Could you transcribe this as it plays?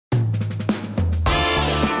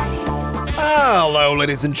Hello,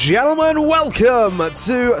 ladies and gentlemen, welcome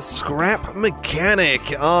to Scrap Mechanic.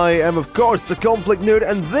 I am, of course, the ConflictNerd,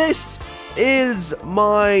 and this is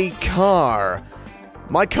my car.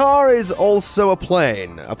 My car is also a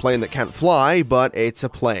plane that can't fly, but it's a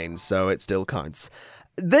plane, so it still counts.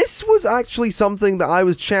 This was actually something that I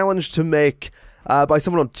was challenged to make by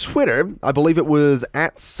someone on Twitter. I believe it was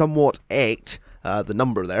 @somewhat8, the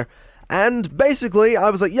number there. And basically, I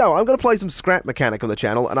was like, yo, I'm going to play some Scrap Mechanic on the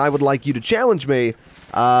channel, and I would like you to challenge me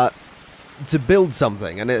to build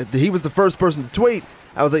something. And he was the first person to tweet.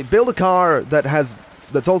 I was like, build a car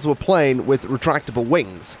that's also a plane with retractable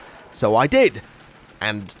wings. So I did.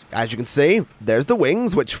 And as you can see, there's the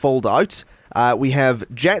wings, which fold out. We have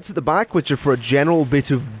jets at the back, which are for a general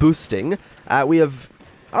bit of boosting. We have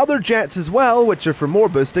other jets as well, which are for more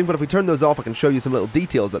boosting, but if we turn those off, I can show you some little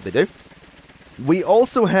details that they do. We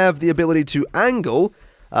also have the ability to angle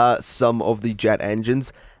some of the jet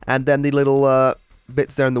engines, and then the little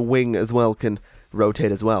bits there in the wing as well can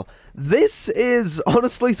rotate as well. This is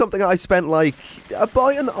honestly something I spent like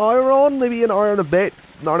about an hour on, maybe an hour and a bit,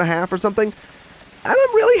 an hour and a half or something, and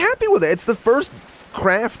I'm really happy with it. It's the first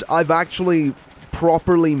craft I've actually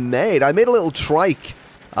properly made. I made a little trike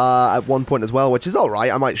at one point as well, which is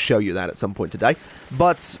alright. I might show you that at some point today,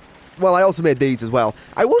 but well, I also made these as well.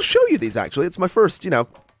 I will show you these, actually. It's my first,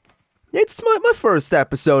 it's my first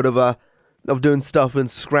episode of doing stuff in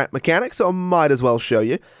Scrap Mechanic, so I might as well show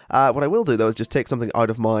you. What I will do, though, is just take something out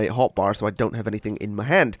of my hotbar so I don't have anything in my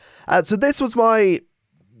hand. So this was my,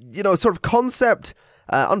 sort of concept,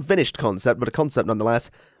 unfinished concept, but a concept nonetheless,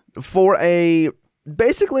 for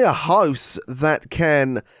basically a house that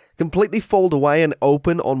can completely fold away and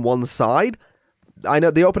open on one side. I know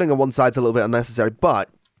the opening on one side's a little bit unnecessary, but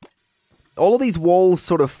all of these walls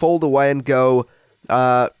sort of fold away and go,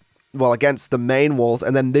 well, against the main walls,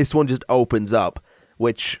 and then this one just opens up,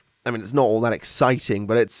 which, I mean, it's not all that exciting,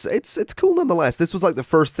 but it's cool nonetheless. This was like the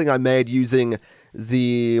first thing I made using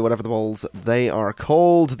the, whatever the balls they are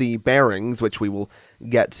called, the bearings, which we will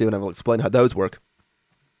get to, and I will explain how those work.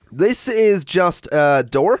 This is just a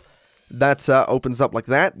door that opens up like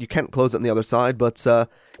that. You can't close it on the other side, but,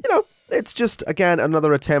 it's just, again,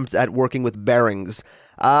 another attempt at working with bearings.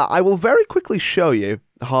 I will very quickly show you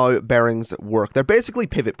how bearings work. They're basically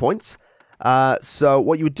pivot points. So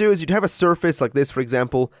what you would do is you'd have a surface like this, for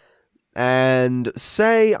example, and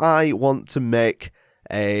say I want to make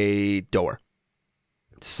a door.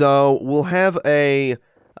 So we'll have a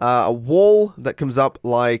wall that comes up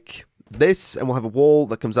like this, and we'll have a wall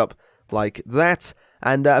that comes up like that.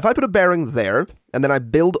 And if I put a bearing there, and then I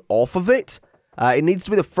build off of it, it needs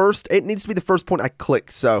to be the first point I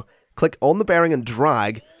click. So click on the bearing and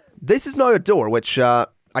drag. This is now a door, which I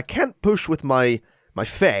can't push with my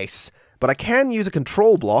face, but I can use a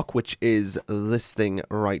control block, which is this thing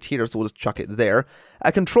right here, so we'll just chuck it there.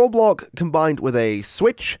 A control block combined with a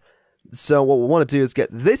switch. So what we want to do is get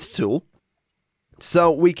this tool,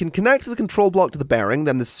 so we can connect the control block to the bearing,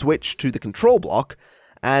 then the switch to the control block,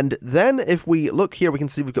 and then if we look here, we can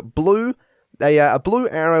see we've got a blue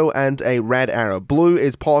arrow and a red arrow. Blue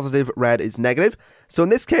is positive, red is negative. So in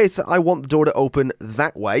this case, I want the door to open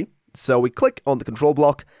that way. So we click on the control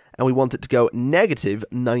block, and we want it to go negative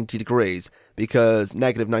 90 degrees, because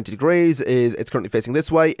negative 90 degrees is, it's currently facing this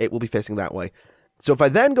way, it will be facing that way. So if I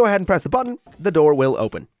then go ahead and press the button, the door will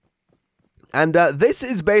open. And this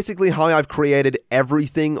is basically how I've created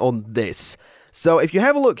everything on this. So if you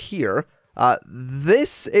have a look here,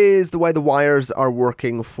 this is the way the wires are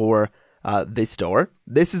working for this door.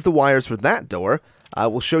 This is the wires for that door.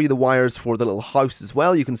 We'll show you the wires for the little house as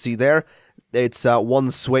well. You can see there, it's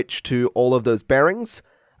one switch to all of those bearings.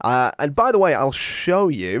 And by the way, I'll show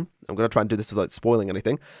you, I'm going to try and do this without spoiling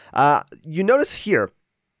anything. You notice here,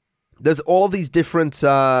 there's all of these different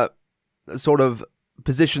sort of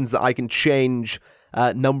positions that I can change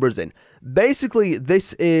numbers in. Basically,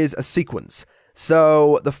 this is a sequence.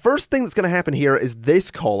 So the first thing that's going to happen here is this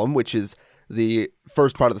column, which is the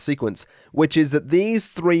first part of the sequence, which is that these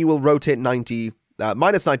three will rotate 90,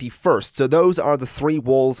 minus 90 first. So those are the three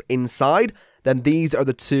walls inside. Then these are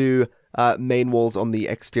the two main walls on the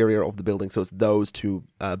exterior of the building. So it's those two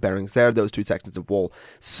bearings there, those two sections of wall.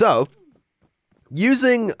 So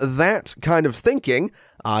using that kind of thinking,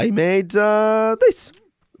 I made this,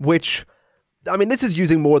 which, I mean, this is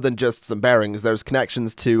using more than just some bearings. There's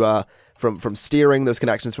connections to from steering, there's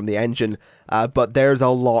connections from the engine, but there's a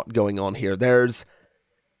lot going on here. There's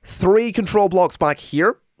 3 control blocks back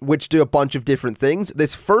here, which do a bunch of different things.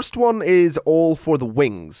 This first one is all for the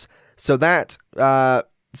wings, so that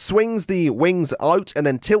swings the wings out and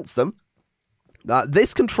then tilts them.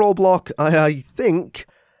 This control block, I think,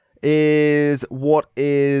 is what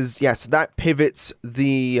is... Yes, that pivots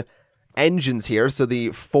the engines here, so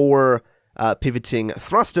the 4 pivoting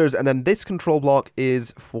thrusters, and then this control block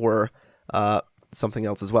is for something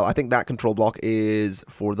else as well. I think that control block is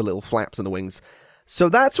for the little flaps on the wings. So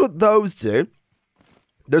that's what those do.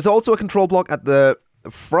 There's also a control block at the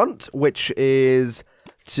front, which is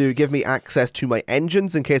to give me access to my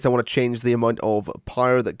engines in case I want to change the amount of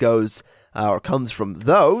power that goes or comes from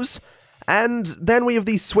those. And then we have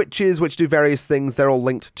these switches which do various things. They're all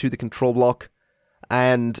linked to the control block.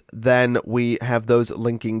 And then we have those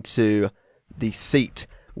linking to the seat,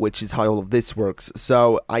 which is how all of this works.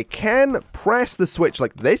 So I can press the switch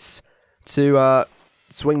like this to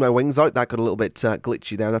swing my wings out. That got a little bit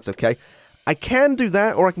glitchy there. That's okay. I can do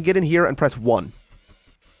that, or I can get in here and press 1.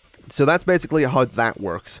 So that's basically how that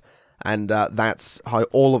works. And that's how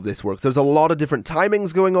all of this works. There's a lot of different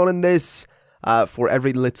timings going on in this for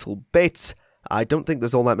every little bit. I don't think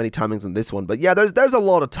there's all that many timings on this one. But yeah, there's a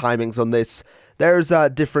lot of timings on this. There's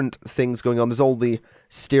different things going on. There's all the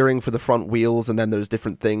steering for the front wheels, and then there's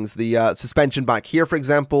different things. The suspension back here, for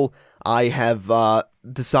example, I have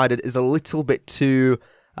decided is a little bit too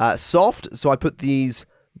soft. So I put these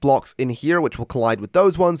blocks in here, which will collide with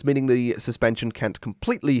those ones, meaning the suspension can't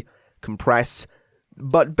completely compress.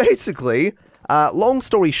 But basically, long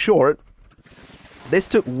story short, this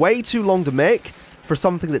took way too long to make for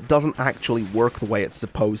something that doesn't actually work the way it's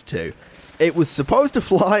supposed to. It was supposed to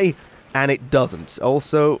fly, and it doesn't.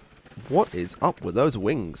 Also, what is up with those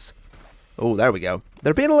wings? Oh, there we go.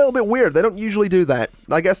 They're being a little bit weird. They don't usually do that.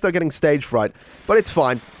 I guess they're getting stage fright, but it's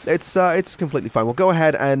fine. It's completely fine. We'll go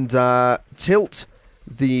ahead and tilt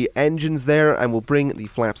the engines there, and we'll bring the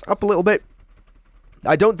flaps up a little bit.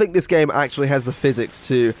 I don't think this game actually has the physics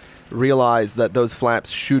to realize that those flaps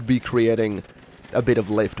should be creating a bit of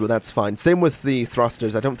lift, but that's fine. Same with the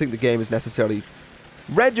thrusters. I don't think the game is necessarily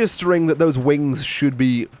registering that those wings should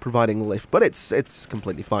be providing lift, but it's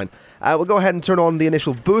completely fine. We'll go ahead and turn on the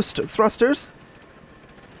initial boost thrusters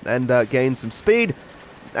and gain some speed,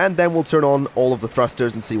 and then we'll turn on all of the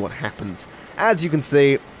thrusters and see what happens. As you can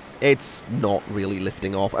see, it's not really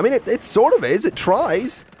lifting off. I mean, it sort of is. It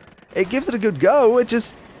tries. It gives it a good go.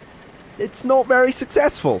 It's not very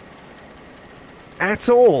successful at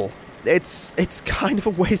all. It's kind of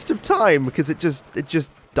a waste of time because it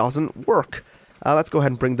just doesn't work. Let's go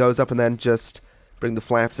ahead and bring those up and then just bring the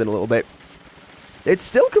flaps in a little bit. It's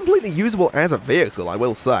still completely usable as a vehicle, I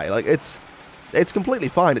will say. Like, it's completely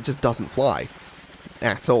fine. It just doesn't fly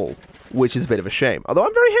at all, which is a bit of a shame. Although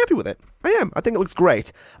I'm very happy with it. I am. I think it looks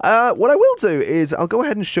great. What I will do is I'll go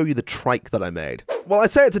ahead and show you the trike that I made. Well, I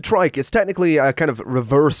say it's a trike. It's technically a kind of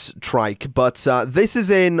reverse trike, but this is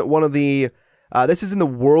in one of the... this is in the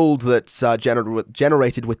world that's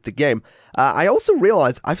generated with the game. I also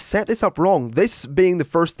realized I've set this up wrong. This being the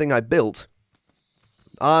first thing I built,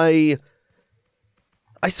 I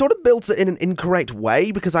sort of built it in an incorrect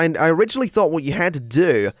way, because I originally thought what you had to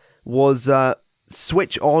do was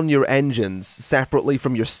switch on your engines separately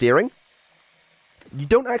from your steering. You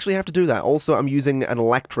don't actually have to do that. Also, I'm using an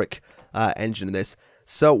electric engine in this.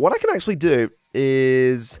 So what I can actually do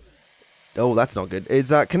is... Oh, that's not good.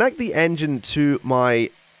 Is connect the engine to my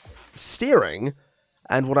steering,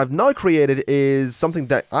 and what I've now created is something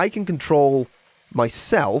that I can control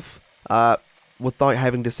myself without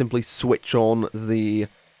having to simply switch on the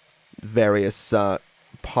various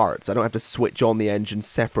parts. I don't have to switch on the engine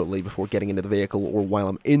separately before getting into the vehicle or while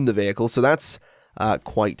I'm in the vehicle, so that's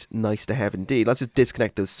quite nice to have indeed. Let's just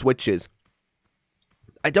disconnect those switches.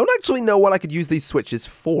 I don't actually know what I could use these switches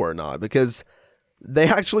for now, because they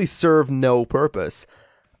actually serve no purpose.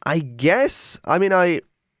 I guess, I mean, I'm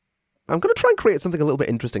going to try and create something a little bit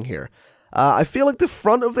interesting here. I feel like the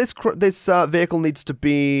front of this vehicle needs to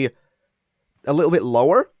be a little bit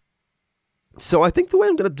lower. So I think the way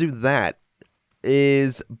I'm going to do that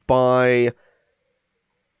is by...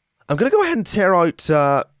 I'm going to go ahead and tear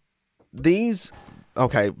out these.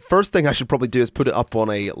 Okay, first thing I should probably do is put it up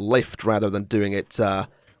on a lift rather than doing it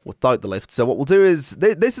without the lift. So what we'll do is,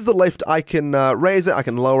 this is the lift. I can raise it, I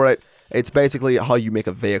can lower it. It's basically how you make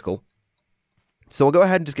a vehicle. So we'll go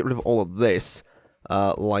ahead and just get rid of all of this,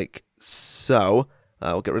 like so.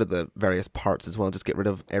 We'll get rid of the various parts as well, just get rid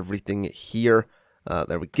of everything here.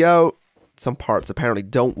 There we go. Some parts apparently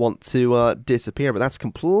don't want to disappear, but that's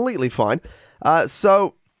completely fine.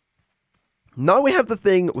 So now we have the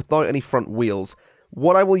thing without any front wheels.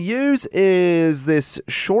 What I will use is this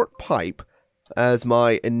short pipe as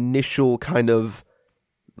my initial kind of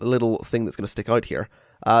little thing that's going to stick out here.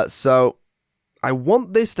 So I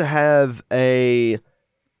want this to have a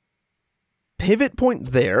pivot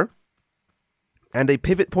point there and a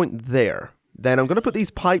pivot point there. Then I'm going to put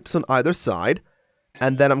these pipes on either side.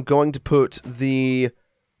 And then I'm going to put the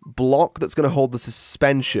block that's going to hold the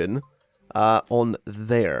suspension on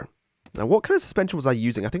there. Now, what kind of suspension was I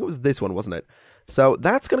using? I think it was this one, wasn't it? So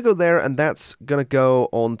that's going to go there, and that's going to go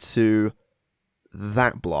onto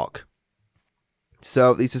that block.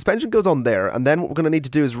 So the suspension goes on there, and then what we're going to need to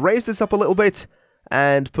do is raise this up a little bit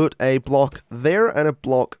and put a block there and a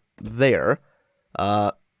block there.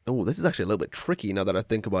 Oh, this is actually a little bit tricky now that I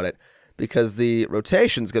think about it, because the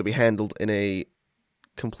rotation is going to be handled in a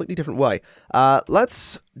completely different way.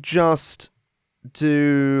 Let's just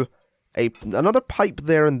do another pipe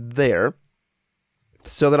there and there,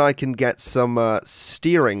 so that I can get some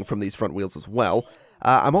steering from these front wheels as well.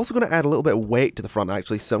 I'm also going to add a little bit of weight to the front,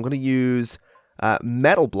 actually, so I'm going to use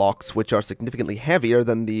metal blocks, which are significantly heavier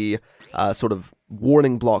than the sort of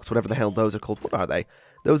warning blocks, whatever the hell those are called. What are they?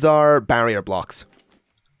 Those are barrier blocks.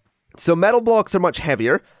 So metal blocks are much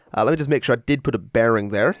heavier. Let me just make sure I did put a bearing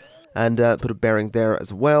there, and put a bearing there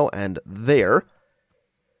as well, and there.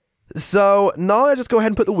 So now I just go ahead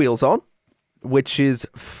and put the wheels on, which is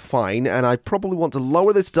fine, and I probably want to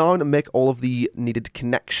lower this down and make all of the needed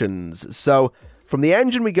connections. So from the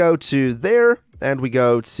engine we go to there, and we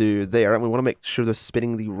go to there, and we want to make sure they're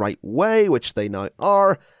spinning the right way, which they now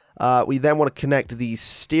are. We then want to connect the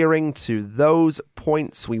steering to those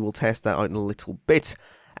points. We will test that out in a little bit.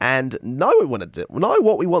 And now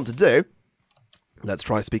what we want to do, let's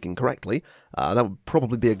try speaking correctly, that would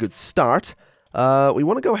probably be a good start. We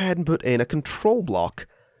want to go ahead and put in a control block,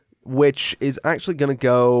 which is actually going to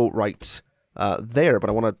go right there, but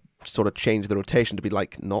I want to sort of change the rotation to be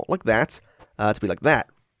like, not like that, to be like that.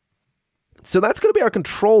 So that's going to be our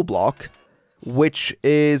control block, which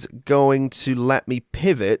is going to let me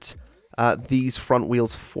pivot these front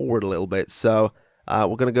wheels forward a little bit. So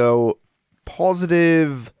we're going to go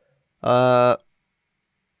positive. Do I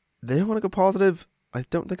want to go positive? I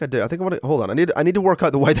don't think I do. I think I want to, hold on, I need to work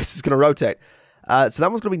out the way this is going to rotate. So that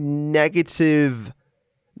one's going to be negative.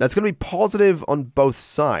 That's going to be positive on both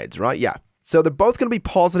sides, right? Yeah. So they're both going to be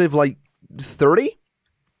positive, like, 30,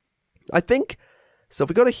 I think. So if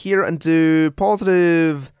we go to here and do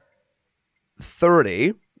positive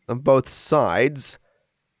 30 on both sides,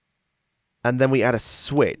 and then we add a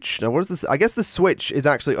switch. Now, where's this? I guess the switch is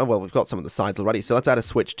actually, oh, well, we've got some of the sides already, so let's add a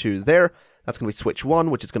switch to there. That's going to be switch 1,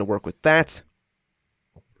 which is going to work with that.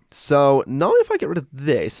 So now if I get rid of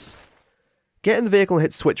this, get in the vehicle and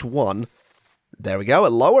hit switch 1, there we go,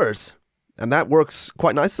 it lowers. And that works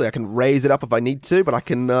quite nicely. I can raise it up if I need to, but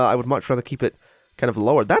I would much rather keep it kind of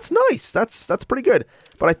lower. That's nice. That's pretty good.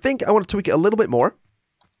 But I think I want to tweak it a little bit more.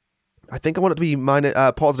 I think I want it to be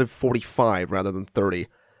positive 45 rather than 30.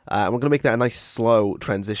 And we're going to make that a nice slow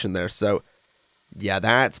transition there. So, yeah,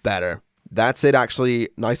 that's better. That's it actually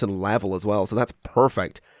nice and level as well. So that's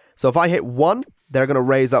perfect. So if I hit 1, they're going to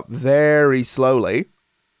raise up very slowly.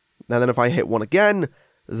 And then if I hit 1 again,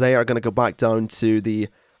 they are going to go back down to the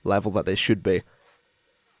level that they should be.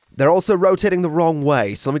 They're also rotating the wrong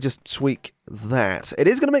way, so let me just tweak that. It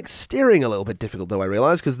is going to make steering a little bit difficult, though, I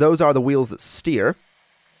realize, because those are the wheels that steer.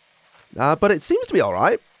 But it seems to be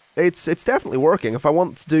alright. It's definitely working. If I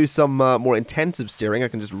want to do some more intensive steering, I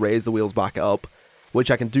can just raise the wheels back up, which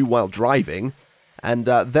I can do while driving, and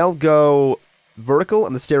they'll go vertical,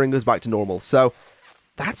 and the steering goes back to normal. So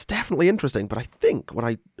that's definitely interesting, but I think what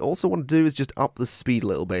I also want to do is just up the speed a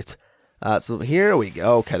little bit. So here we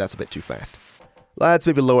go. Okay, that's a bit too fast. Let's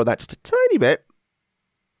maybe lower that just a tiny bit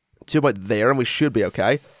to about there, and we should be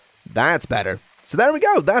okay. That's better. So there we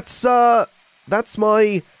go. That's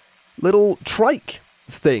my little trike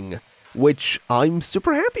thing, which I'm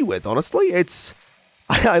super happy with, honestly.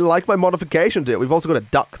 I like my modification to it. We've also got a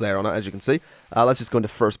duck there on it, as you can see. Let's just go into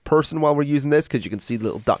first person while we're using this, because you can see the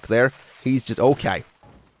little duck there. He's just okay.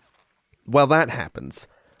 Well, that happens.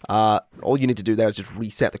 All you need to do there is just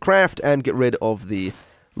reset the craft and get rid of the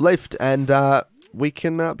lift, and we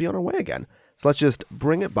can be on our way again. So let's just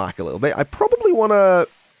bring it back a little bit. I probably want to...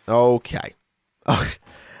 Okay.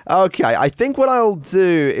 Okay, I think what I'll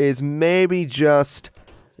do is maybe just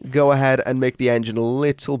go ahead and make the engine a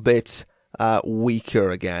little bit weaker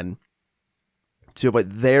again. To about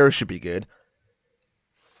there should be good.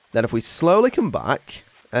 Then if we slowly come back,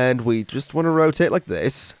 and we just want to rotate like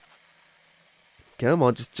this... Come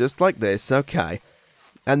on, just like this, okay.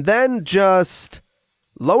 And then just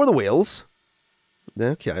lower the wheels.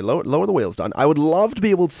 Okay, lower the wheels down. I would love to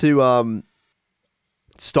be able to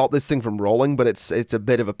stop this thing from rolling, but it's a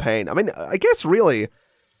bit of a pain. I mean, I guess really...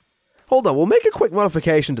 Hold on, we'll make a quick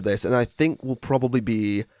modification to this, and I think we'll probably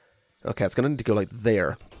be... Okay, it's going to need to go like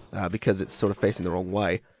there, because it's sort of facing the wrong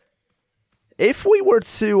way. If we were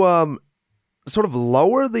to sort of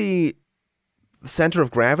lower the center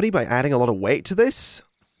of gravity by adding a lot of weight to this,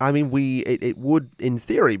 I mean, it would, in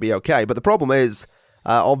theory, be okay. But the problem is,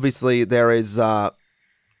 obviously, there is, well,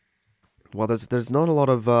 there's not a lot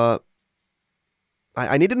of,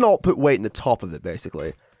 I need to not put weight in the top of it,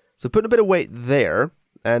 basically. So putting a bit of weight there,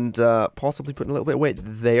 and possibly putting a little bit of weight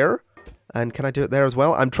there. And can I do it there as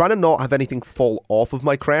well? I'm trying to not have anything fall off of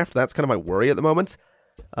my craft. That's kind of my worry at the moment.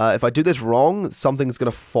 If I do this wrong, something's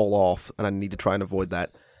going to fall off, and I need to try and avoid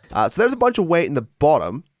that. So there's a bunch of weight in the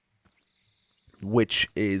bottom, which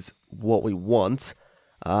is what we want.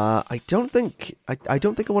 I don't think I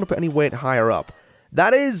want to put any weight higher up.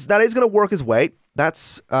 That is going to work as weight.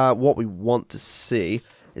 That's what we want to see.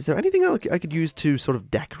 Is there anything I could use to sort of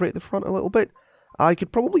decorate the front a little bit? I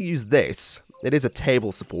could probably use this. It is a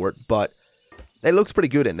table support, but it looks pretty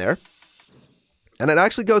good in there. And it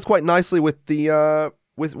actually goes quite nicely with the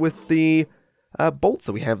with the bolts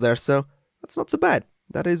that we have there, so that's not so bad.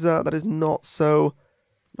 That is not so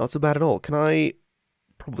bad at all. Probably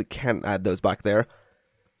can't add those back there.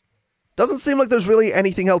 Doesn't seem like there's really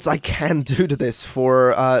anything else I can do to this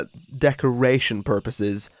for decoration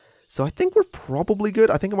purposes. So I think we're probably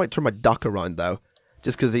good. I think I might turn my duck around, though.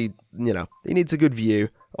 Just because he needs a good view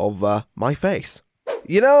of my face.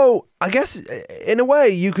 You know, I guess, in a way,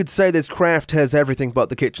 you could say this craft has everything but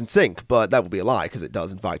the kitchen sink. But that would be a lie, because it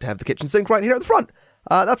does, in fact, have the kitchen sink right here at the front.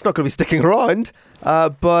 That's not going to be sticking around.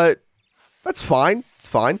 But that's fine. It's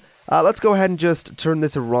fine. Let's go ahead and just turn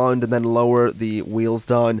this around and then lower the wheels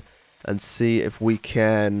down and see if we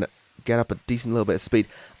can get up a decent little bit of speed.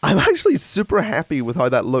 I'm actually super happy with how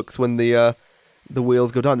that looks when the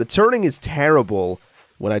wheels go down. The turning is terrible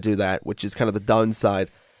when I do that, which is kind of the downside.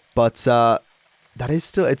 But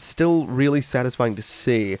it's still really satisfying to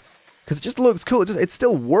see, because it just looks cool. It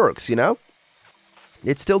still works, you know?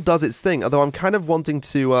 It still does its thing, although I'm kind of wanting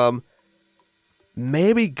to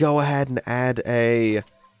maybe go ahead and add a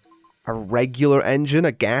regular engine,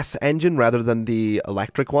 a gas engine, rather than the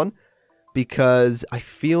electric one, because I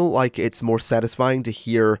feel like it's more satisfying to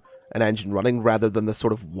hear an engine running rather than the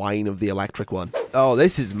sort of whine of the electric one. Oh,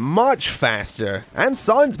 this is much faster and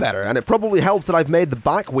sounds better, and it probably helps that I've made the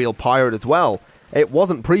back wheel powered as well. It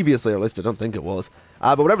wasn't previously, or at least I don't think it was.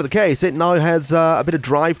 But whatever the case, it now has a bit of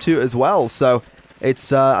drive to it as well, so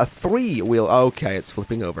it's a 3-wheel... Okay, it's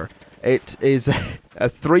flipping over. It is a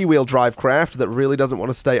 3-wheel drive craft that really doesn't want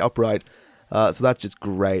to stay upright, so that's just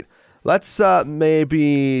great. Let's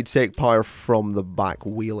maybe take power from the back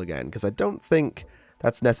wheel again, because I don't think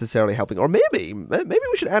that's necessarily helping. Or maybe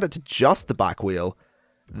we should add it to just the back wheel.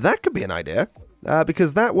 That could be an idea,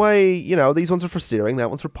 because that way, you know, these ones are for steering, that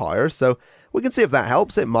one's for power, so we can see if that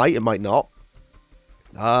helps. It might not.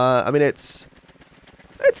 I mean, it's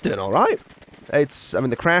doing all right. I mean,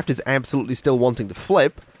 the craft is absolutely still wanting to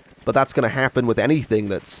flip, but that's going to happen with anything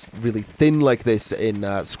that's really thin like this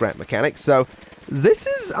in scrap mechanics. So this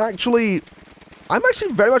is actually... I'm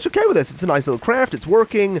actually very much okay with this. It's a nice little craft. It's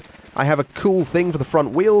working. I have a cool thing for the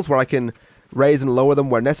front wheels where I can raise and lower them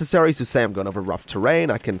where necessary. So say I'm going over rough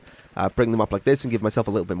terrain, I can bring them up like this and give myself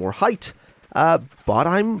a little bit more height. But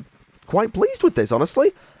I'm quite pleased with this,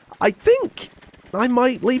 honestly. I think I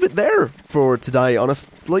might leave it there for today,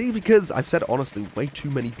 honestly, because I've said honestly way too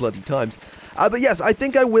many bloody times. But yes, I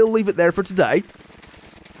think I will leave it there for today,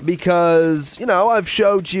 because, you know, I've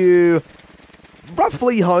showed you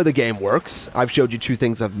roughly how the game works. I've showed you 2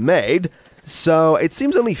 things I've made, so it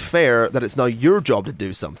seems only fair that it's now your job to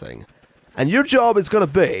do something. And your job is going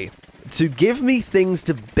to be to give me things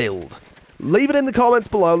to build. Leave it in the comments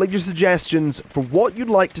below, leave your suggestions for what you'd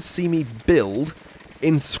like to see me build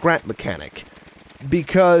in Scrap Mechanic.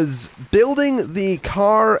 Because building the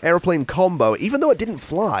car-airplane combo, even though it didn't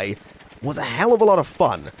fly, was a hell of a lot of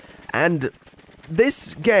fun. And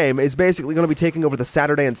this game is basically going to be taking over the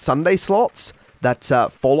Saturday and Sunday slots that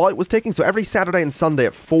Fallout was taking. So every Saturday and Sunday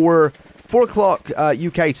at 4 o'clock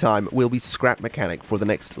UK time will be Scrap Mechanic for the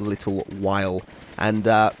next little while. And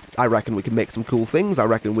I reckon we can make some cool things. I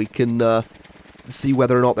reckon we can see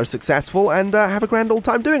whether or not they're successful and have a grand old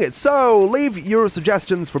time doing it. So leave your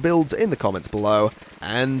suggestions for builds in the comments below,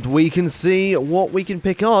 and we can see what we can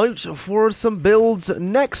pick out for some builds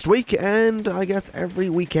next week, and I guess every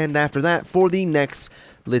weekend after that for the next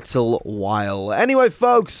little while. Anyway,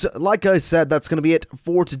 folks, like I said, that's going to be it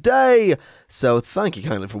for today. So thank you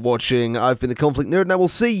kindly for watching. I've been the ConflictNerd, and I will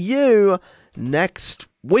see you next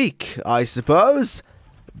week, I suppose.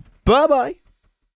 Bye-bye.